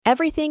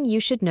Everything you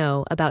should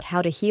know about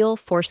how to heal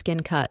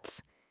foreskin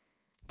cuts.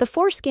 The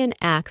foreskin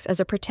acts as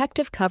a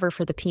protective cover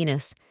for the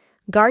penis,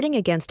 guarding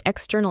against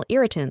external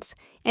irritants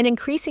and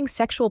increasing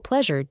sexual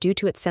pleasure due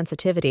to its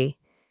sensitivity.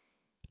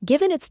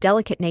 Given its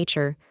delicate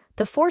nature,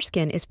 the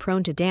foreskin is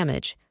prone to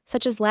damage,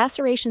 such as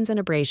lacerations and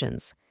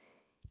abrasions.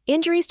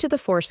 Injuries to the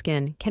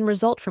foreskin can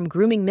result from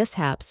grooming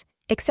mishaps,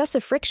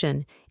 excessive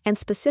friction, and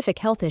specific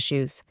health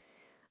issues.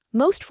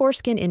 Most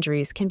foreskin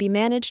injuries can be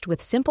managed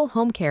with simple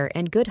home care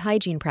and good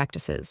hygiene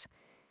practices.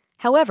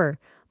 However,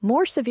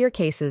 more severe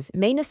cases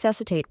may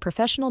necessitate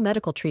professional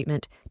medical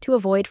treatment to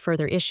avoid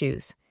further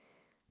issues.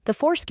 The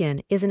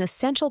foreskin is an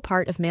essential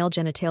part of male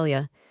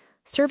genitalia,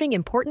 serving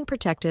important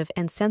protective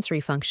and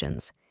sensory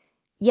functions.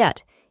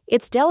 Yet,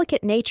 its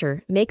delicate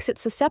nature makes it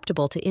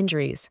susceptible to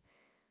injuries.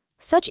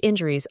 Such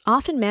injuries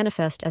often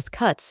manifest as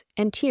cuts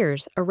and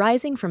tears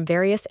arising from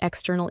various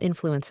external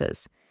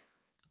influences.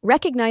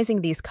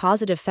 Recognizing these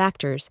causative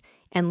factors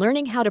and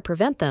learning how to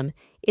prevent them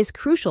is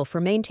crucial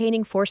for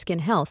maintaining foreskin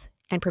health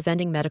and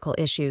preventing medical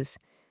issues.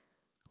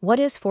 What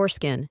is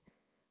foreskin?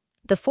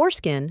 The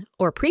foreskin,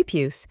 or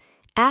prepuce,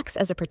 acts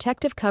as a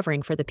protective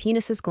covering for the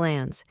penis's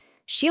glands,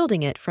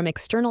 shielding it from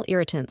external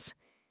irritants.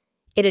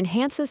 It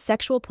enhances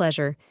sexual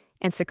pleasure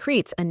and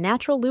secretes a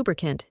natural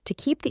lubricant to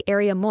keep the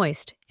area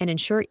moist and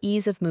ensure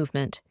ease of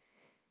movement.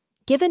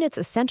 Given its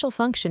essential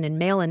function in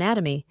male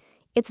anatomy,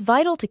 it's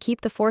vital to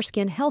keep the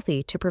foreskin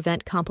healthy to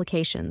prevent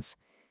complications.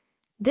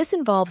 This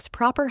involves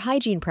proper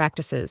hygiene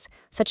practices,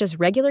 such as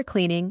regular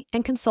cleaning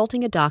and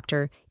consulting a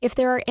doctor if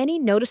there are any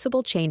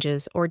noticeable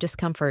changes or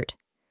discomfort.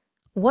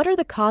 What are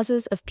the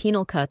causes of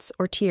penile cuts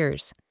or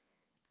tears?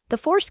 The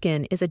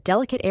foreskin is a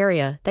delicate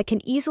area that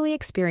can easily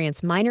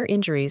experience minor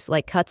injuries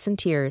like cuts and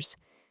tears.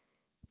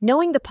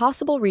 Knowing the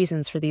possible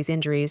reasons for these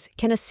injuries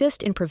can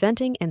assist in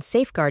preventing and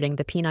safeguarding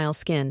the penile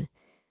skin.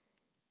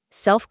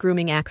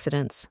 Self-grooming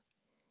accidents.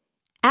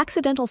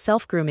 Accidental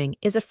self-grooming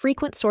is a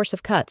frequent source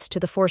of cuts to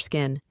the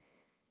foreskin.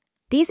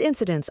 These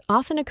incidents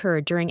often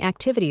occur during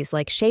activities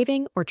like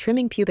shaving or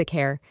trimming pubic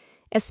hair,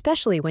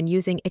 especially when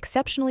using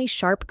exceptionally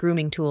sharp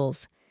grooming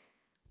tools.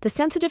 The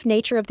sensitive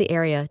nature of the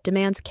area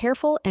demands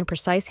careful and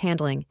precise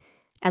handling,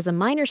 as a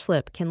minor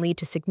slip can lead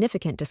to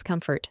significant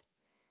discomfort.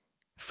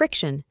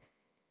 Friction.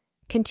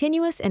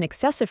 Continuous and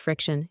excessive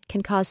friction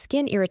can cause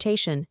skin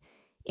irritation,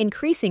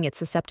 increasing its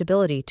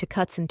susceptibility to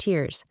cuts and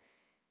tears.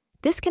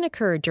 This can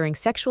occur during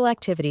sexual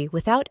activity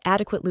without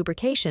adequate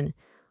lubrication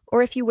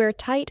or if you wear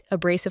tight,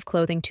 abrasive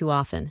clothing too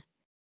often.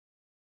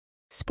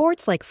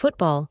 Sports like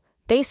football,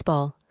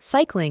 baseball,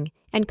 cycling,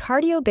 and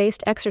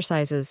cardio-based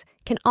exercises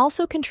can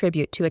also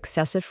contribute to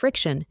excessive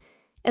friction,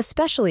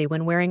 especially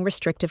when wearing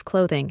restrictive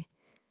clothing.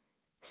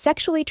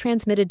 Sexually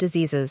transmitted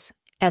diseases,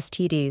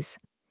 STDs.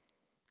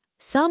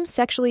 Some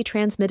sexually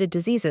transmitted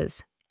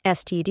diseases,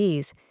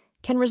 STDs,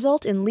 can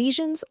result in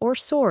lesions or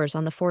sores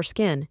on the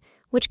foreskin,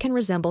 which can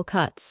resemble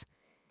cuts.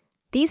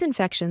 These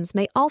infections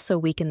may also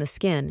weaken the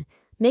skin,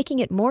 making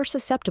it more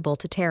susceptible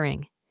to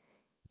tearing.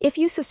 If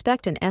you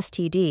suspect an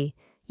STD,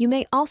 you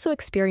may also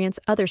experience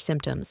other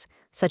symptoms,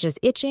 such as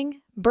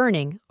itching,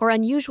 burning, or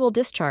unusual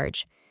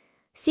discharge.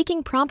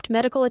 Seeking prompt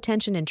medical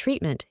attention and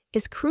treatment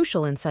is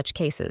crucial in such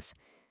cases.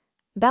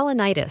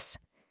 Balanitis.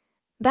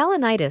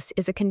 Balanitis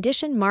is a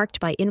condition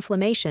marked by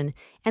inflammation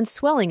and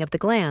swelling of the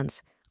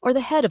glands, or the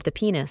head of the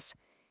penis.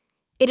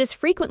 It is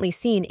frequently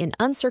seen in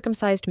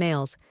uncircumcised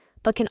males,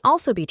 but can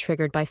also be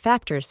triggered by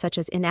factors such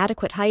as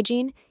inadequate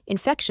hygiene,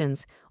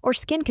 infections, or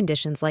skin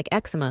conditions like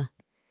eczema.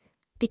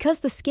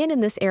 Because the skin in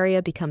this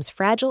area becomes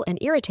fragile and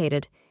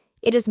irritated,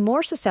 it is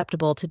more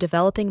susceptible to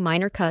developing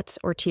minor cuts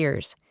or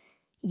tears.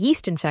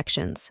 Yeast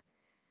infections.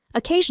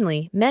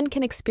 Occasionally, men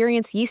can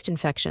experience yeast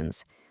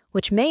infections,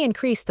 which may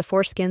increase the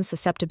foreskin's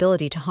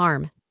susceptibility to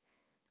harm.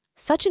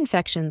 Such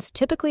infections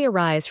typically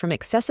arise from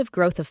excessive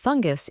growth of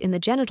fungus in the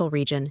genital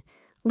region,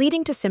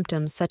 leading to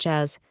symptoms such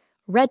as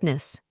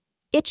redness,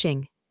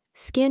 itching,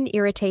 skin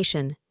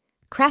irritation,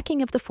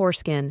 cracking of the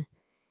foreskin.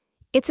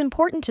 It's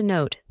important to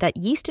note that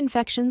yeast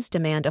infections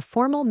demand a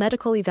formal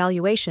medical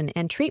evaluation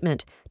and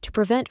treatment to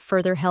prevent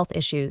further health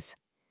issues.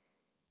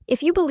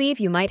 If you believe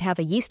you might have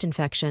a yeast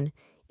infection,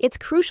 it's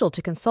crucial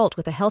to consult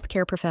with a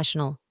healthcare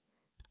professional.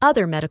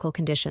 Other medical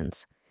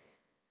conditions.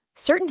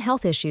 Certain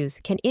health issues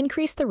can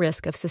increase the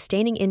risk of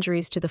sustaining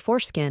injuries to the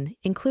foreskin,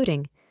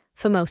 including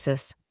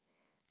phimosis.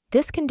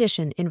 This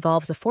condition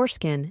involves a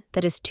foreskin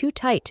that is too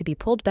tight to be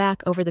pulled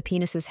back over the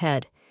penis's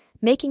head,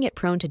 making it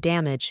prone to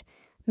damage,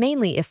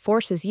 mainly if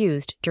force is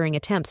used during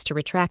attempts to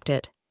retract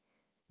it.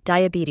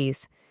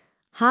 Diabetes.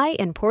 High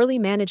and poorly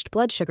managed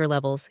blood sugar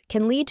levels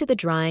can lead to the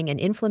drying and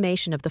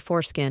inflammation of the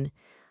foreskin,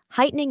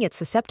 heightening its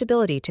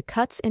susceptibility to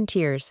cuts and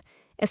tears,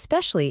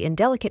 especially in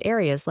delicate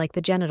areas like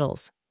the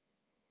genitals.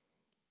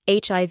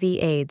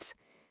 HIV/AIDS.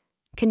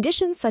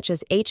 Conditions such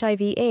as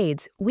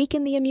HIV/AIDS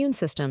weaken the immune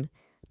system,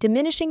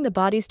 diminishing the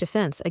body's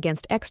defense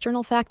against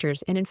external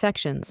factors and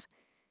infections.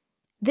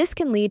 This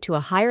can lead to a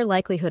higher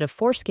likelihood of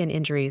foreskin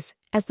injuries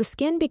as the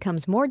skin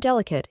becomes more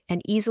delicate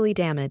and easily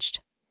damaged.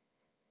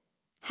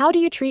 How do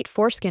you treat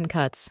foreskin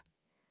cuts?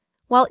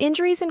 While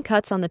injuries and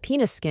cuts on the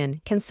penis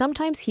skin can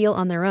sometimes heal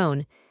on their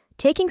own,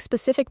 taking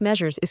specific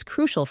measures is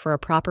crucial for a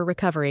proper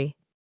recovery.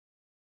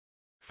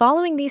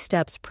 Following these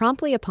steps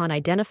promptly upon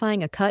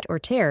identifying a cut or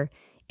tear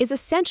is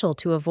essential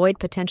to avoid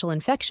potential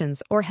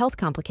infections or health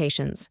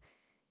complications.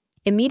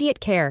 Immediate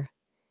care.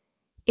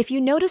 If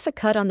you notice a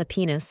cut on the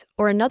penis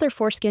or another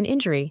foreskin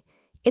injury,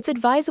 it's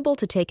advisable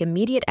to take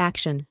immediate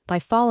action by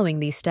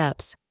following these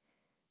steps.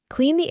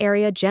 Clean the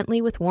area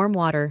gently with warm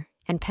water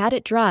and pat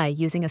it dry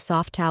using a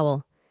soft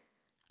towel.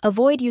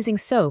 Avoid using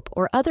soap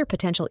or other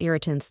potential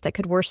irritants that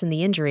could worsen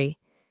the injury.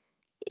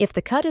 If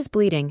the cut is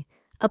bleeding,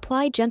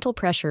 apply gentle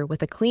pressure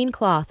with a clean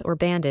cloth or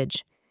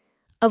bandage.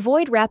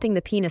 Avoid wrapping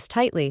the penis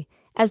tightly,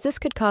 as this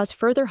could cause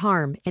further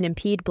harm and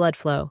impede blood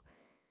flow.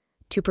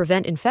 To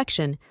prevent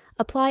infection,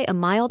 apply a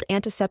mild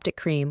antiseptic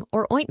cream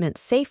or ointment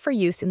safe for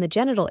use in the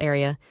genital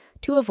area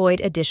to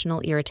avoid additional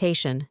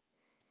irritation.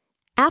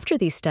 After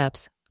these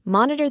steps,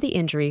 monitor the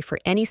injury for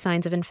any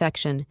signs of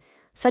infection,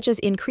 such as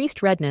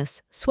increased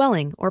redness,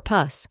 swelling, or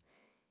pus.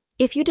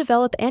 If you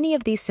develop any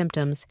of these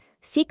symptoms,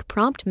 seek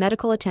prompt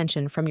medical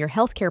attention from your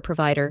healthcare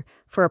provider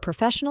for a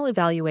professional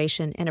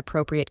evaluation and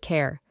appropriate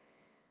care.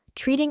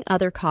 Treating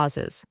other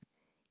causes.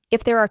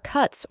 If there are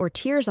cuts or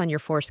tears on your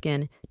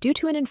foreskin due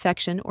to an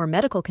infection or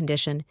medical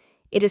condition,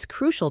 it is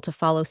crucial to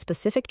follow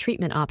specific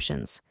treatment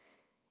options.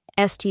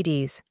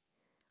 STDs.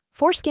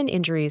 Foreskin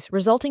injuries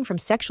resulting from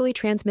sexually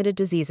transmitted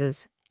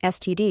diseases,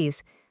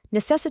 STDs,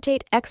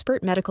 necessitate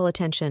expert medical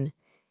attention.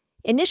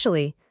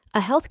 Initially, a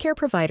healthcare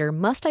provider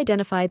must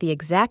identify the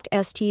exact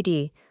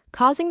STD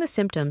causing the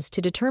symptoms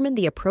to determine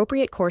the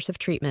appropriate course of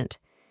treatment.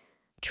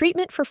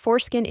 Treatment for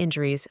foreskin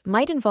injuries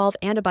might involve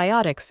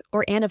antibiotics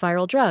or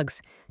antiviral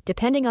drugs,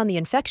 depending on the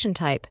infection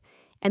type,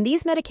 and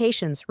these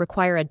medications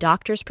require a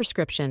doctor's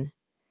prescription.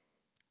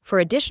 For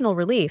additional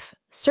relief,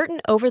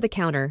 certain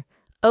over-the-counter,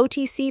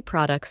 OTC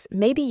products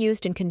may be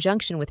used in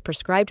conjunction with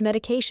prescribed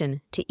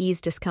medication to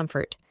ease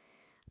discomfort.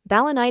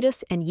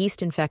 Balanitis and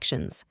yeast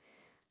infections.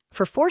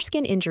 For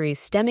foreskin injuries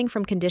stemming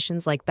from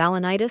conditions like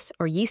balanitis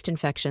or yeast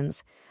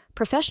infections,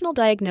 professional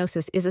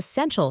diagnosis is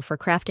essential for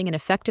crafting an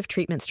effective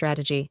treatment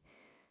strategy.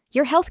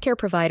 Your healthcare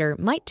provider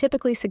might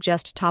typically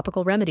suggest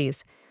topical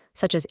remedies,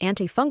 such as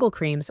antifungal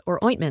creams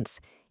or ointments,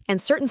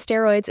 and certain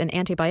steroids and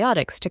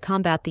antibiotics to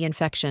combat the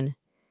infection.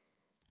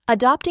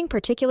 Adopting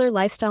particular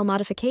lifestyle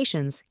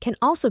modifications can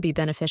also be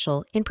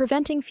beneficial in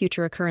preventing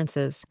future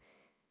occurrences.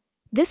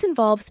 This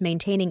involves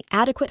maintaining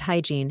adequate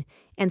hygiene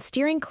and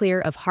steering clear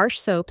of harsh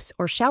soaps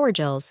or shower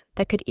gels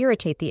that could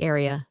irritate the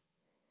area.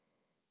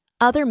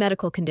 Other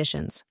medical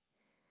conditions.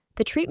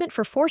 The treatment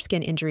for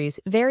foreskin injuries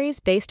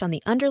varies based on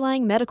the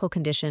underlying medical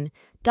condition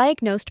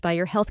diagnosed by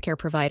your healthcare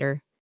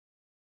provider.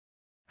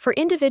 For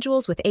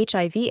individuals with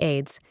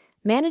HIV/AIDS,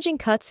 managing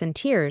cuts and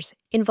tears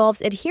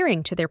involves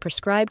adhering to their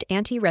prescribed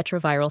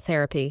antiretroviral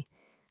therapy.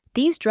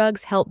 These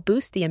drugs help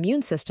boost the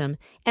immune system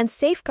and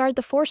safeguard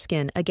the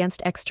foreskin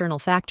against external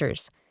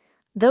factors.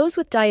 Those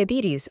with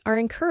diabetes are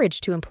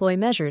encouraged to employ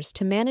measures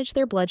to manage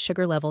their blood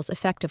sugar levels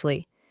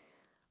effectively.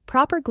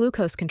 Proper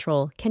glucose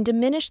control can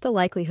diminish the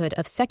likelihood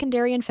of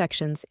secondary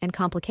infections and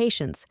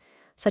complications,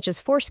 such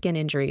as foreskin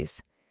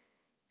injuries.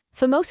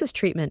 Phimosis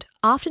treatment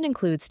often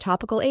includes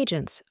topical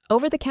agents,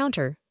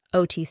 over-the-counter,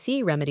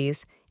 OTC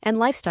remedies, and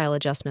lifestyle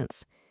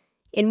adjustments.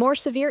 In more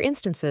severe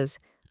instances,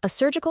 a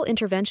surgical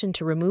intervention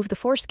to remove the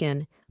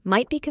foreskin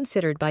might be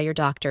considered by your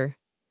doctor.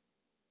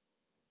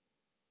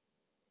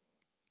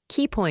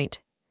 Key point: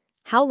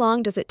 how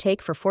long does it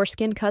take for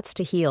foreskin cuts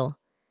to heal?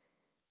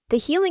 The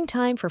healing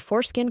time for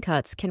foreskin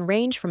cuts can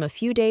range from a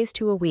few days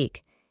to a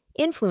week,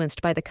 influenced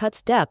by the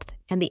cut's depth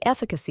and the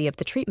efficacy of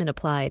the treatment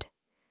applied.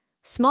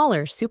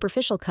 Smaller,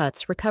 superficial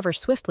cuts recover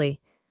swiftly,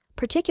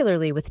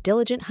 particularly with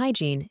diligent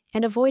hygiene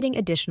and avoiding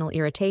additional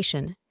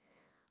irritation.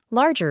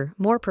 Larger,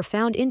 more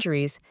profound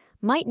injuries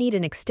might need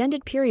an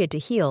extended period to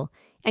heal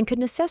and could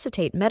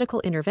necessitate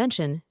medical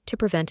intervention to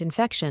prevent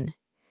infection.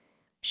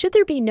 Should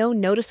there be no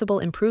noticeable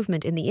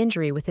improvement in the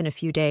injury within a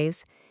few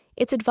days,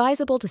 it's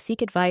advisable to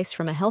seek advice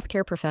from a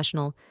healthcare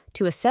professional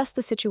to assess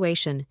the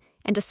situation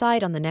and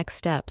decide on the next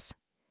steps.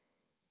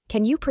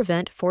 Can you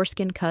prevent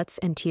foreskin cuts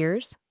and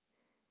tears?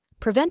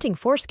 Preventing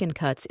foreskin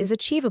cuts is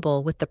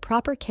achievable with the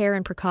proper care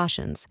and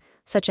precautions,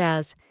 such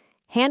as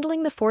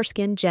handling the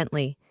foreskin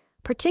gently,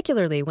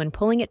 particularly when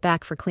pulling it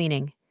back for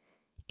cleaning,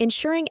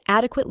 ensuring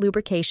adequate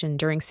lubrication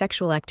during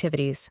sexual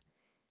activities,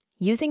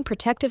 using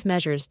protective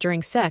measures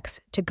during sex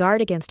to guard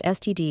against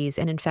STDs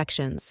and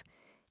infections,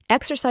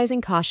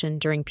 exercising caution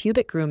during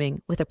pubic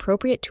grooming with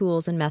appropriate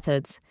tools and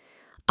methods,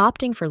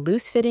 opting for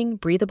loose-fitting,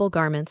 breathable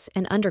garments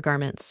and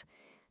undergarments,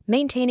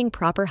 maintaining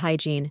proper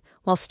hygiene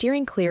while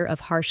steering clear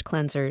of harsh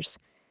cleansers.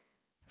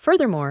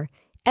 Furthermore,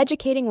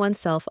 educating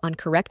oneself on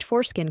correct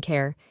foreskin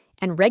care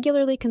and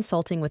regularly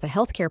consulting with a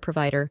healthcare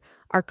provider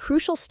are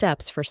crucial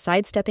steps for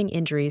sidestepping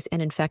injuries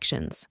and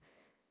infections.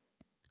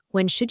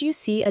 When should you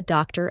see a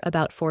doctor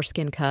about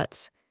foreskin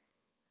cuts?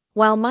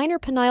 While minor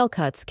penile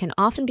cuts can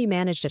often be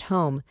managed at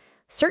home,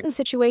 certain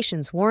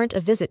situations warrant a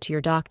visit to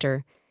your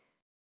doctor.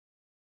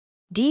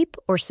 Deep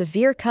or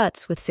severe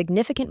cuts with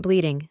significant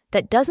bleeding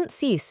that doesn't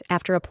cease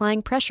after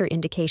applying pressure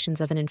indications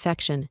of an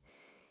infection.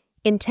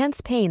 Intense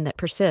pain that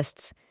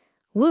persists.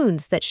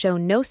 Wounds that show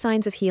no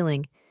signs of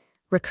healing.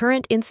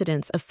 Recurrent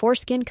incidents of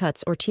foreskin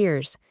cuts or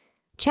tears.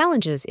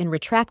 Challenges in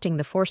retracting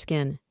the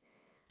foreskin.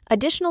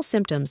 Additional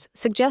symptoms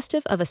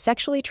suggestive of a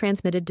sexually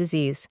transmitted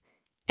disease,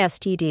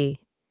 STD.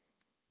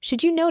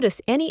 Should you notice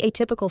any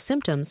atypical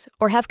symptoms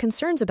or have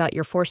concerns about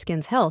your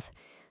foreskin's health,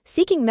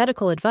 seeking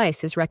medical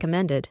advice is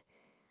recommended.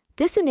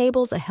 This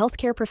enables a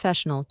healthcare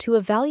professional to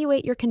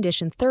evaluate your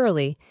condition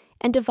thoroughly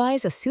and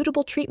devise a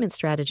suitable treatment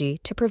strategy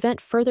to prevent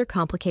further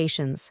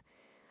complications.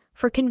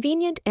 For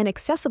convenient and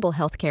accessible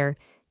healthcare,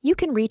 you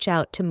can reach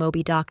out to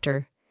Moby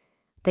Doctor.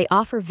 They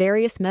offer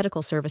various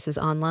medical services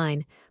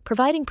online,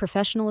 providing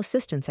professional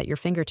assistance at your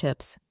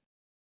fingertips.